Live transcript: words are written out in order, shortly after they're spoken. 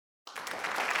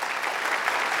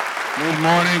Good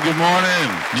morning, good morning.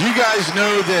 Do you guys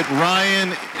know that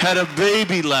Ryan had a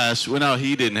baby no,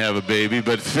 he didn't have a baby,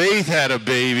 but Faith had a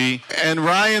baby. And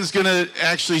Ryan's going to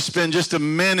actually spend just a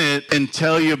minute and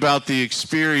tell you about the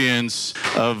experience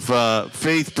of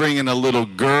Faith bringing a little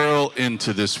girl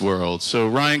into this world. So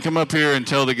Ryan, come up here and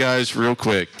tell the guys real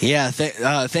quick. Yeah,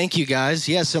 thank you guys.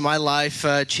 Yeah, so my life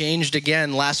changed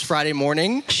again last Friday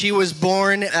morning. She was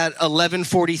born at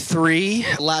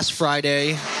 11:43 last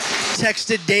Friday.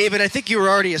 Texted David, I think you were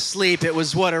already asleep. It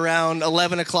was around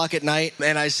 11 o'clock at night.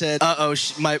 And I said,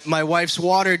 my wife's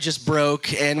water just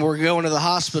broke and we're going to the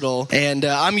hospital. And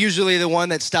I'm usually the one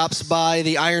that stops by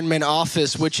the Ironman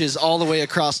office, which is all the way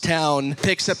across town,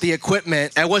 picks up the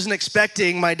equipment. I wasn't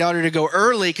expecting my daughter to go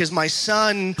early because my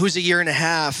son, who's a year and a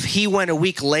half, he went a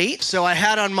week late. So I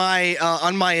had on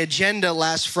my agenda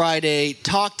last Friday,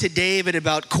 talk to David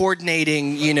about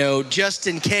coordinating, just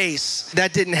in case.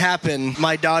 That didn't happen.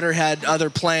 My daughter had other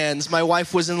plans. My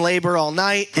wife was in labor all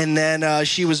night, and then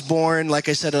she was born, like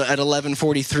I said, at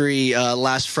 11:43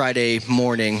 last Friday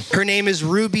morning. Her name is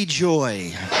Ruby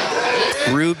Joy.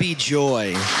 Ruby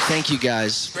Joy. Thank you,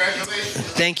 guys. Congratulations.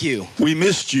 Thank you. We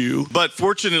missed you, but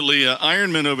fortunately,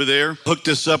 Ironman over there hooked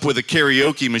us up with a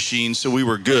karaoke machine, so we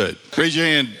were good. Raise your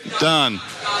hand, Don.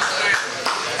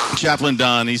 Chaplain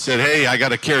Don, he said, hey, I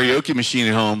got a karaoke machine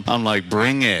at home. I'm like,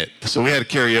 bring it. So we had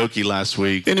karaoke last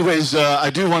week. Anyways, I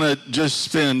do want to just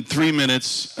spend 3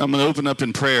 minutes. I'm going to open up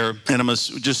in prayer, and I'm going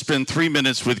to just spend 3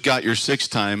 minutes with Got Your Six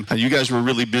time. You guys were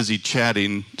really busy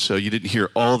chatting, so you didn't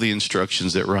hear all the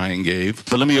instructions that Ryan gave.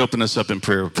 But let me open us up in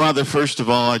prayer. Father, first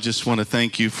of all, I just want to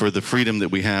thank you for the freedom that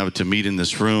we have to meet in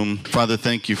this room. Father,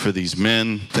 thank you for these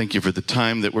men. Thank you for the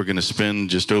time that we're going to spend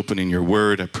just opening your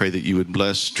word. I pray that you would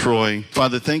bless Troy.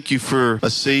 Father, thank you for a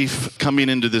safe coming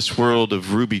into this world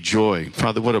of Ruby Joy.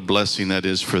 Father, what a blessing that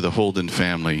is for the Holden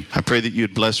family. I pray that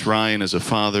you'd bless Ryan as a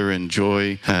father and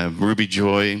Ruby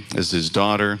Joy as his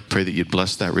daughter. Pray that you'd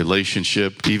bless that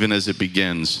relationship even as it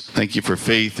begins. Thank you for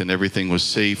Faith and everything was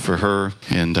safe for her.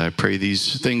 And I pray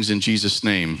these things in Jesus'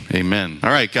 name. Amen. All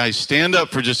right, guys, stand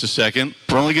up for just a second.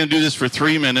 We're only going to do this for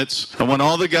 3 minutes. I want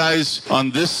all the guys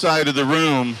on this side of the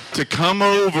room to come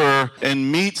over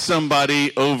and meet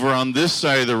somebody over on this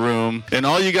side of the room. And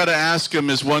all you got to ask them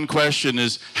is one question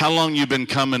is, how long you been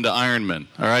coming to Ironman?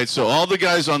 All right, so all the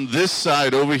guys on this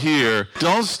side over here,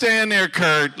 don't stand there,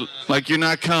 Kurt, like you're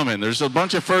not coming. There's a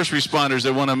bunch of first responders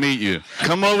that want to meet you.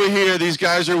 Come over here. These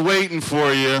guys are waiting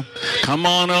for you. Come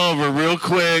on over real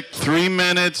quick. 3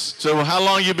 minutes. So how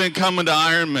long you been coming to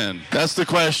Ironman? That's the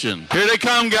question. Here they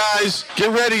come, guys.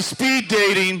 Get ready. Speed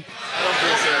dating.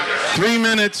 3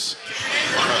 minutes.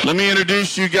 Let me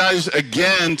introduce you guys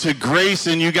again to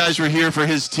Grayson. You guys were here for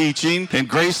his teaching, and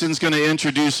Grayson's going to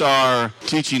introduce our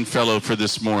teaching fellow for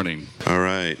this morning. All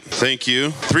right. Thank you.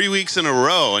 3 weeks in a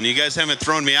row, and you guys haven't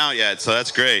thrown me out yet, so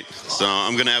that's great. So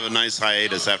I'm going to have a nice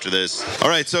hiatus after this. All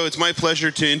right, so it's my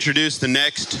pleasure to introduce the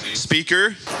next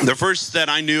speaker. The first that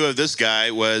I knew of this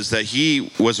guy was that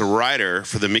he was a writer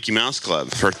for the Mickey Mouse Club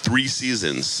for 3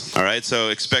 seasons. All right, so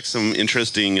expect some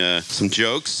interesting, some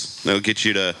jokes that'll get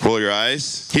you to roll your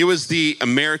eyes. He was the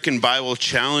American Bible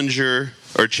Challenge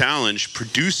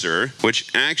producer,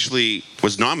 which actually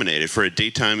was nominated for a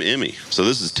Daytime Emmy. So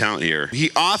this is talent here. He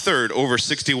authored over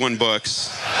 61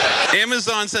 books.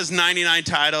 Amazon says 99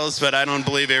 titles, but I don't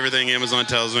believe everything Amazon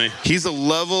tells me. He's a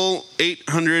level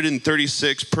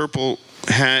 836 purple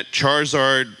hat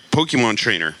Charizard Pokemon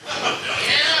trainer.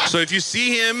 So if you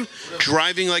see him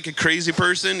driving like a crazy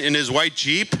person in his white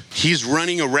Jeep, he's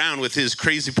running around with his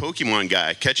crazy Pokemon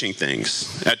guy catching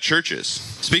things at churches.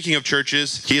 Speaking of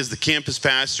churches, he is the campus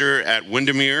pastor at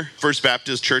Windermere, First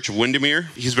Baptist Church of Windermere.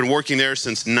 He's been working there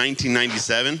since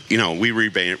 1997. We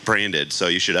rebranded, so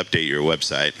you should update your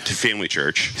website to Family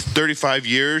Church. 35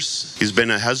 years. He's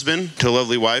been a husband to a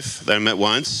lovely wife that I met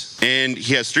once. And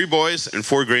he has 3 boys and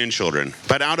 4 grandchildren.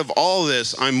 But out of all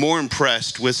this, I'm more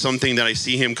impressed with something that I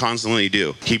see him constantly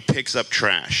do. He picks up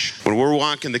trash. When we're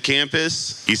walking the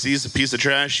campus, he sees a piece of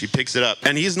trash, he picks it up.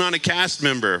 And he's not a cast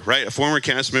member, right? A former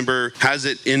cast member has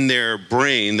it in their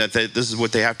brain that this is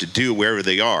what they have to do wherever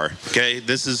they are, okay?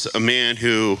 This is a man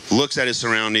who looks at his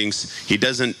surroundings. He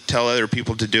doesn't tell other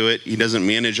people to do it. He doesn't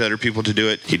manage other people to do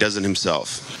it. He does it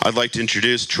himself. I'd like to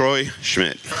introduce Troy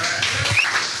Schmidt.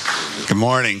 Good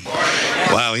morning.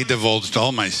 Wow, he divulged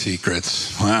all my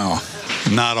secrets. Wow.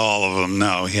 Not all of them.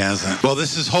 No, he hasn't. Well,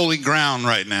 this is holy ground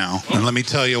right now. And let me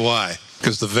tell you why.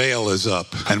 Because the veil is up.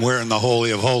 And we're in the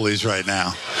Holy of Holies right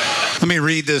now. Let me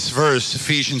read this verse,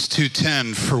 Ephesians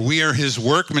 2:10. For we are his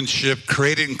workmanship,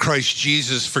 created in Christ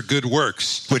Jesus for good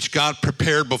works, which God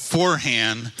prepared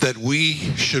beforehand that we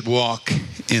should walk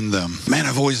in them. Man,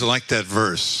 I've always liked that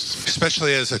verse,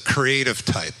 especially as a creative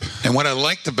type. And what I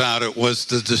liked about it was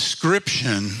the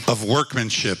description of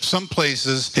workmanship. Some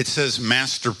places it says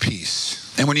masterpiece.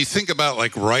 And when you think about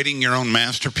like writing your own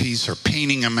masterpiece or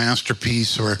painting a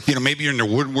masterpiece, or, maybe you're into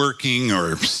woodworking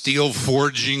or steel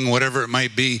forging, whatever it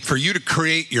might be, for you to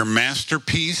create your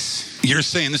masterpiece, you're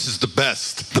saying this is the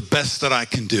best that I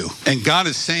can do. And God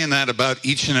is saying that about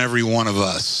each and every one of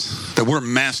us, that we're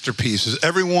masterpieces.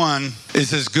 Everyone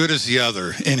is as good as the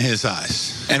other in his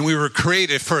eyes. And we were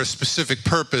created for a specific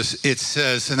purpose, it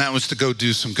says, and that was to go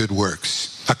do some good works.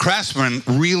 A craftsman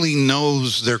really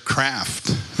knows their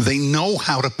craft. They know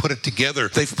how to put it together.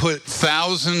 They've put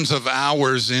thousands of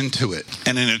hours into it.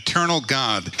 And an eternal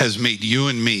God has made you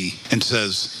and me and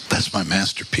says, that's my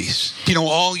masterpiece.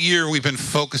 All year we've been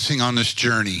focusing on this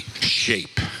journey,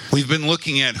 shape. We've been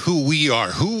looking at who we are.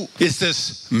 Who is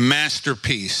this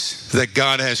masterpiece that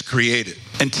God has created?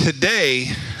 And today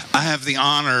I have the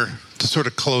honor to sort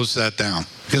of close that down,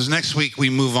 because next week we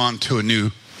move on to a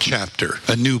new chapter,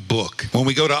 a new book. When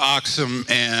we go to Oxum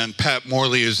and Pat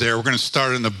Morley is there, we're going to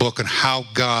start in the book on how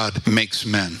God makes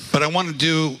men. But I want to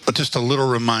do just a little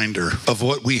reminder of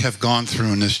what we have gone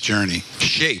through in this journey.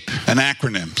 SHAPE, an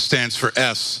acronym, stands for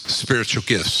S, spiritual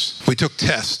gifts. We took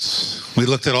tests. We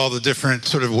looked at all the different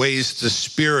sort of ways the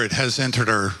Spirit has entered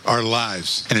our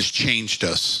lives and has changed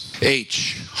us.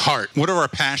 H, heart. What are our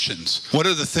passions? What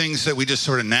are the things that we just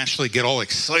sort of naturally get all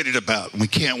excited about and we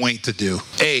can't wait to do?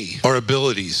 A, our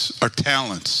abilities, our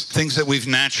talents, things that we've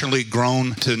naturally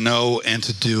grown to know and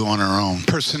to do on our own.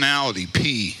 Personality,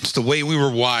 P, it's the way we were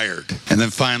wired. And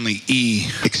then finally, E,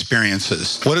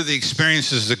 experiences. What are the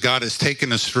experiences that God has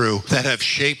taken us through that have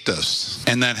shaped us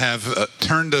and that have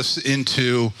turned us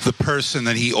into the person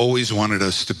that he always wanted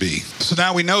us to be? So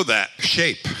now we know that.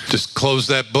 SHAPE. Just close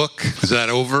that book. Is that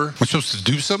over? We're supposed to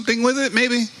do something with it,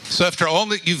 maybe? So after all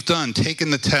that you've done, taken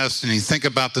the test, and you think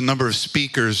about the number of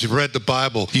speakers, you've read the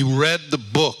Bible, you read the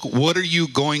book, what are you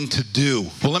going to do?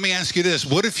 Well, let me ask you this.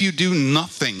 What if you do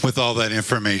nothing with all that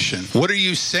information? What are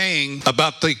you saying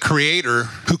about the Creator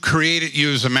who created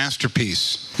you as a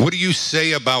masterpiece? What do you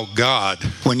say about God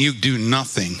when you do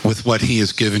nothing with what he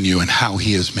has given you and how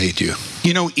he has made you?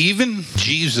 Even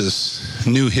Jesus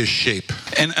knew his shape.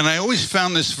 And I always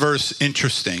found this verse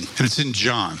interesting, and it's in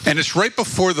John. And it's right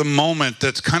before the moment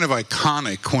that's kind of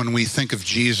iconic when we think of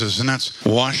Jesus, and that's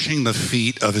washing the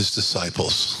feet of his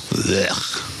disciples.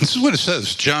 Blech. This is what it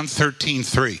says, John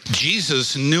 13:3.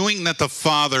 Jesus, knowing that the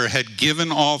Father had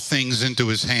given all things into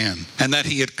his hand, and that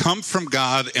he had come from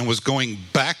God and was going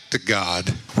back to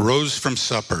God, rose from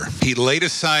supper. He laid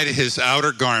aside his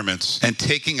outer garments, and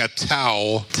taking a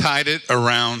towel, tied it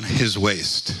around his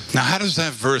waist. Now, how does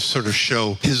that verse sort of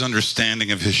show his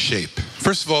understanding of his shape?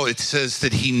 First of all, it says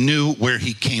that he knew where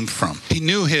he came from. He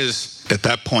knew his, at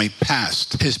that point,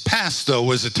 past. His past, though,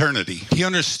 was eternity. He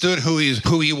understood who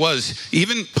he was,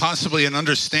 even possibly an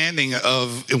understanding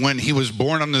of when he was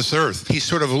born on this earth. He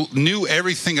sort of knew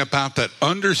everything about that,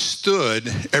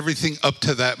 understood everything up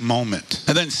to that moment.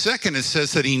 And then second, it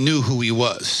says that he knew who he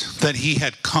was, that he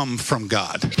had come from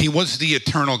God. He was the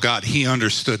eternal God. He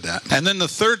understood that. And then the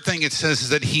third thing it says is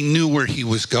that he knew where he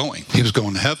was going. He was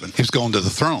going to heaven. He was going to the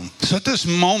throne. So at this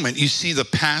moment, you see the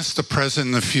past, the present,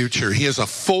 and the future. He has a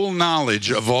full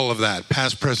knowledge of all of that,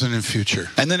 past, present, and future.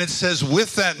 And then it says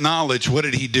with that knowledge, what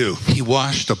did he do? He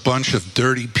washed a bunch of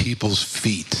dirty people's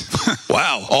feet.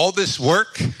 Wow. All this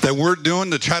work that we're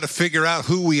doing to try to figure out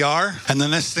who we are, and the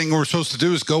next thing we're supposed to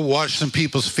do is go wash some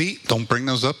people's feet? Don't bring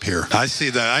those up here. I see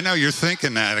that. I know you're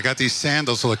thinking that. I got these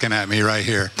sandals looking at me right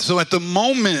here. So at the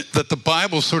moment that the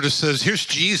Bible sort of says, here's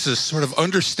Jesus sort of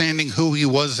understanding who he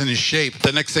was in his shape,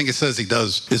 the next thing it says he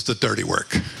does is the dirty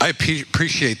work. I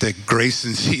appreciate that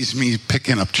Grayson sees me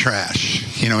picking up trash.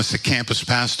 As a campus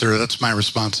pastor, that's my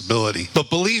responsibility. But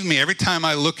believe me, every time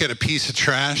I look at a piece of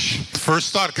trash, the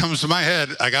first thought comes to my head,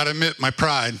 I got to admit my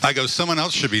pride. I go, someone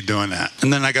else should be doing that.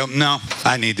 And then I go, no,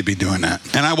 I need to be doing that.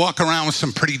 And I walk around with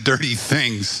some pretty dirty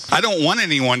things. I don't want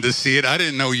anyone to see it. I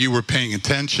didn't know you were paying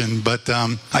attention, but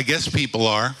I guess people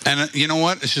are. And you know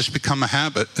what? It's just become a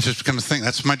habit. It's just become a thing.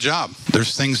 That's my job.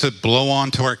 There's things that blow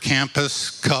onto our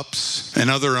campus, cups and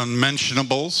other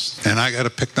unmentionables, and I got to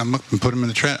pick them up and put them in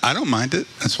the trash. I don't mind it.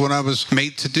 That's what I was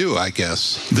made to do, I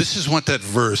guess. This is what that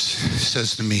verse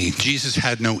says to me. Jesus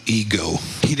had no ego.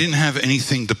 He didn't have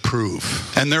anything to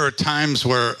prove. And there are times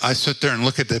where I sit there and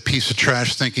look at that piece of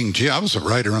trash thinking, gee, I was a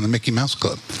writer on the Mickey Mouse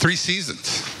Club. 3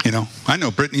 seasons. You know, I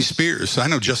know Britney Spears. I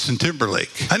know Justin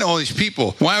Timberlake. I know all these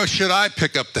people. Why should I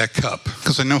pick up that cup?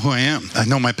 Because I know who I am. I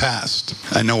know my past.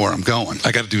 I know where I'm going.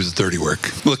 I got to do the dirty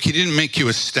work. Look, he didn't make you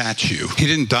a statue. He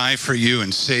didn't die for you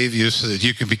and save you so that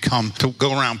you can to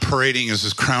go around parading as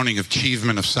his crowning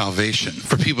achievement of salvation.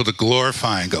 For people to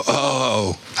glorify and go,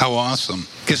 oh, how awesome.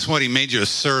 Guess what? He made you a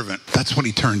servant. That's what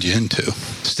he turned you into.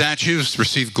 Statues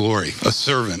receive glory. A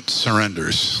servant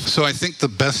surrenders. So I think the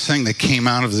best thing that came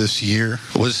out of this year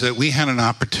was that we had an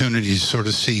opportunity to sort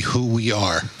of see who we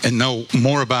are and know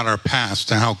more about our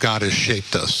past and how God has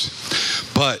shaped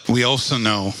us. But we also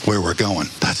know where we're going.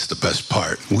 That's the best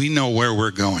part. We know where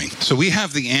we're going. So we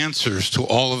have the answers to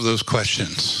all of those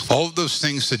questions. All of those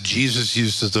things that Jesus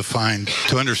used to define,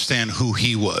 to understand who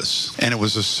he was. And it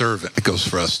was a servant. It goes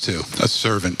for us too. A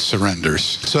servant surrenders.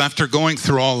 So after going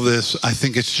through all this, I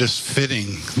think it's just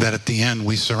fitting that at the end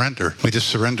we surrender. We just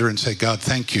surrender and say, God,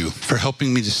 thank you for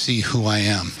helping me to see who I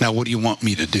am. Now, what do you want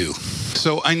me to do?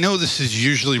 So I know this is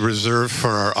usually reserved for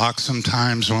our Oxum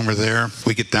times when we're there.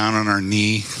 We get down on our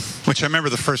knee, which I remember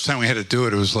the first time we had to do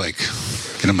it, it was like,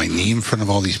 get on my knee in front of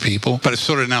all these people. But I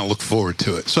sort of now look forward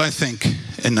to it. So I think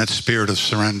in that spirit of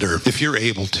surrender, if you're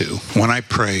able to, when I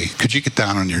pray, could you get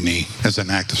down on your knee as an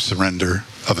act of surrender,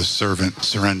 of a servant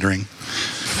surrendering?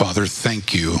 Father,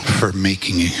 thank you for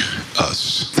making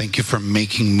us. Thank you for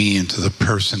making me into the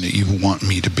person that you want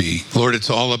me to be. Lord, it's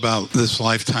all about this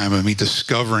lifetime of me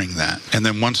discovering that. And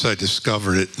then once I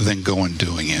discovered it, then go and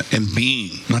doing it. And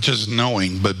being, not just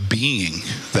knowing, but being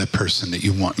that person that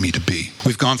you want me to be.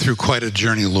 We've gone through quite a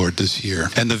journey, Lord, this year.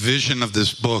 And the vision of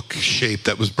this book, Shape,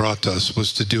 that was brought to us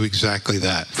was to do exactly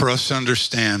that. For us to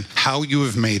understand how you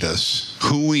have made us,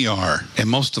 who we are, and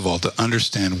most of all, to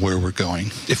understand where we're going.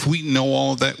 If we know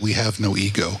all of that, we have no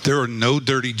ego. There are no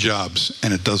dirty jobs,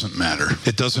 and it doesn't matter.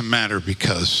 It doesn't matter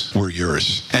because we're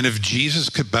yours. And if Jesus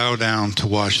could bow down to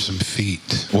wash some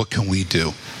feet, what can we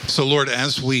do? So, Lord,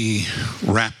 as we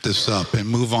wrap this up and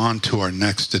move on to our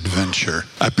next adventure,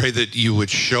 I pray that you would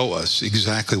show us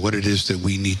exactly what it is that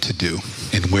we need to do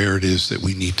and where it is that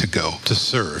we need to go to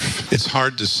serve. It's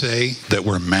hard to say that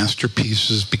we're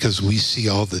masterpieces because we see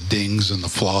all the dings and the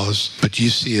flaws, but you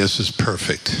see us as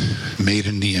perfect, made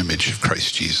in the image of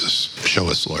Christ Jesus. Show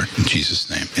us, Lord. In Jesus'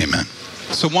 name, amen.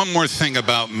 So one more thing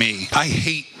about me. I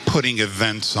hate putting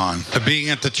events on. Being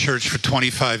at the church for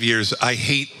 25 years, I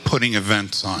hate putting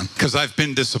events on because I've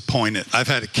been disappointed. I've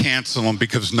had to cancel them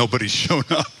because nobody's shown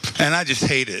up. And I just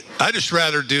hate it. I just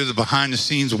rather do the behind the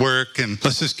scenes work and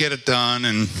let's just get it done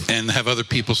and have other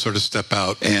people sort of step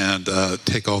out and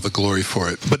take all the glory for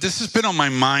it. But this has been on my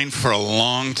mind for a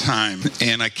long time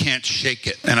and I can't shake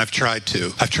it. And I've tried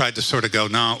to. I've tried to sort of go,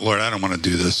 no, Lord, I don't want to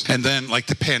do this. And then like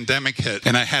the pandemic hit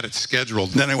and I had it scheduled.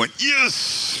 Then I went,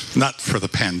 yes! Not for the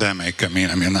pandemic.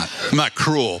 I'm not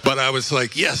cruel, but I was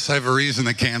like, yes, I have a reason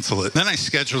to cancel it. Then I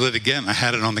scheduled it again. I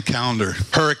had it on the calendar.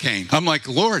 Hurricane. I'm like,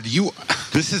 Lord,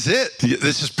 this is it.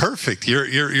 This is perfect.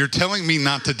 You're telling me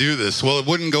not to do this. Well, it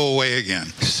wouldn't go away again.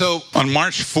 So on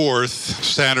March 4th,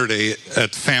 Saturday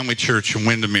at Family Church in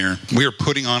Windermere, we are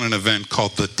putting on an event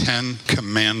called the 10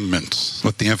 Commandments,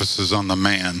 with the emphasis on the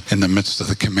man in the midst of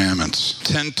the commandments.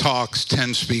 10 talks,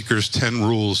 10 speakers, 10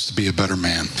 rules to be a better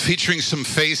man. Featuring some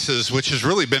faces, which has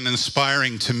really been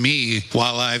inspiring to me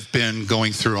while I've been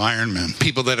going through Ironman.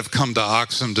 People that have come to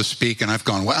Oxum to speak, and I've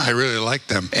gone, wow, I really like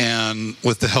them. And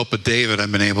with the help of David,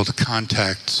 I've been able to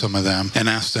contact some of them and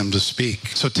ask them to speak.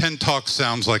 So 10 talks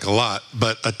sounds like a lot,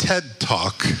 but a TED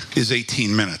Talk is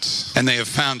 18 minutes. And they have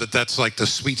found that that's like the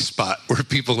sweet spot where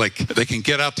people they can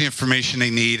get out the information they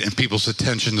need and people's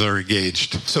attentions are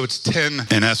engaged. So it's 10,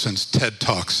 in essence, TED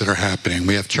Talks that are happening.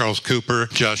 We have Charles Cooper,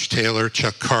 Josh Taylor,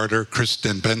 Chuck Carter,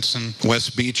 Kristen Benson, Wes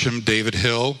Beecham, David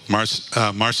Hill,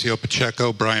 Marcio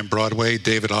Pacheco, Brian Broadway,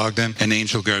 David Ogden, and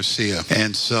Angel Garcia.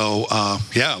 And so,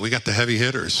 we got the heavy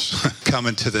hitters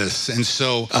coming to this. And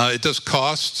so it does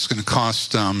cost. It's going to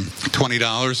cost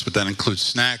 $20, but that includes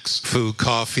snacks, food,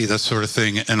 coffee, that sort of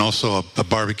thing, and also a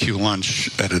barbecue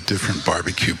lunch at a different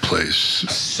barbecue place.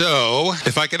 So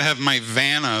if I could have my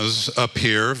Vannas up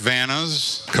here.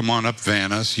 Vannas, come on up,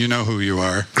 Vannas. You know who you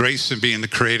are. Grayson, being the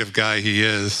creative guy he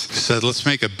is, said, let's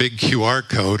make a big QR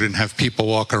code and have people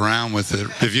walk around with it.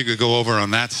 If you could go over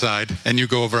on that side and you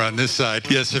go over on this side.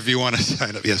 Yes, if you want to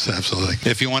sign up. Yes, absolutely.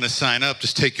 If you want to sign up,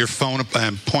 just take your phone up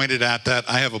and point it at that.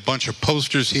 I have a bunch of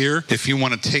posters here. If you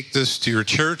want to take this to your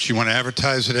church, you want to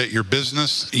advertise it at your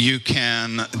business, you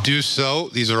can do so.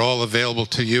 These are all available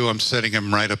to you. I'm setting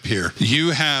them right up here.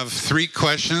 You have 3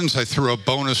 questions. I threw a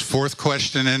bonus 4th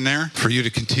question in there for you to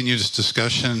continue this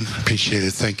discussion. Appreciate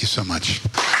it. Thank you so much.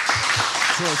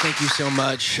 Troy, thank you so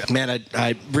much. Man,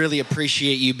 I really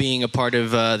appreciate you being a part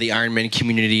of the Ironman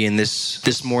community, and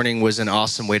this morning was an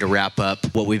awesome way to wrap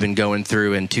up what we've been going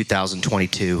through in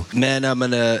 2022. Men, I'm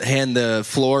going to hand the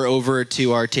floor over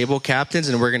to our table captains,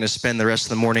 and we're going to spend the rest of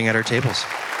the morning at our tables.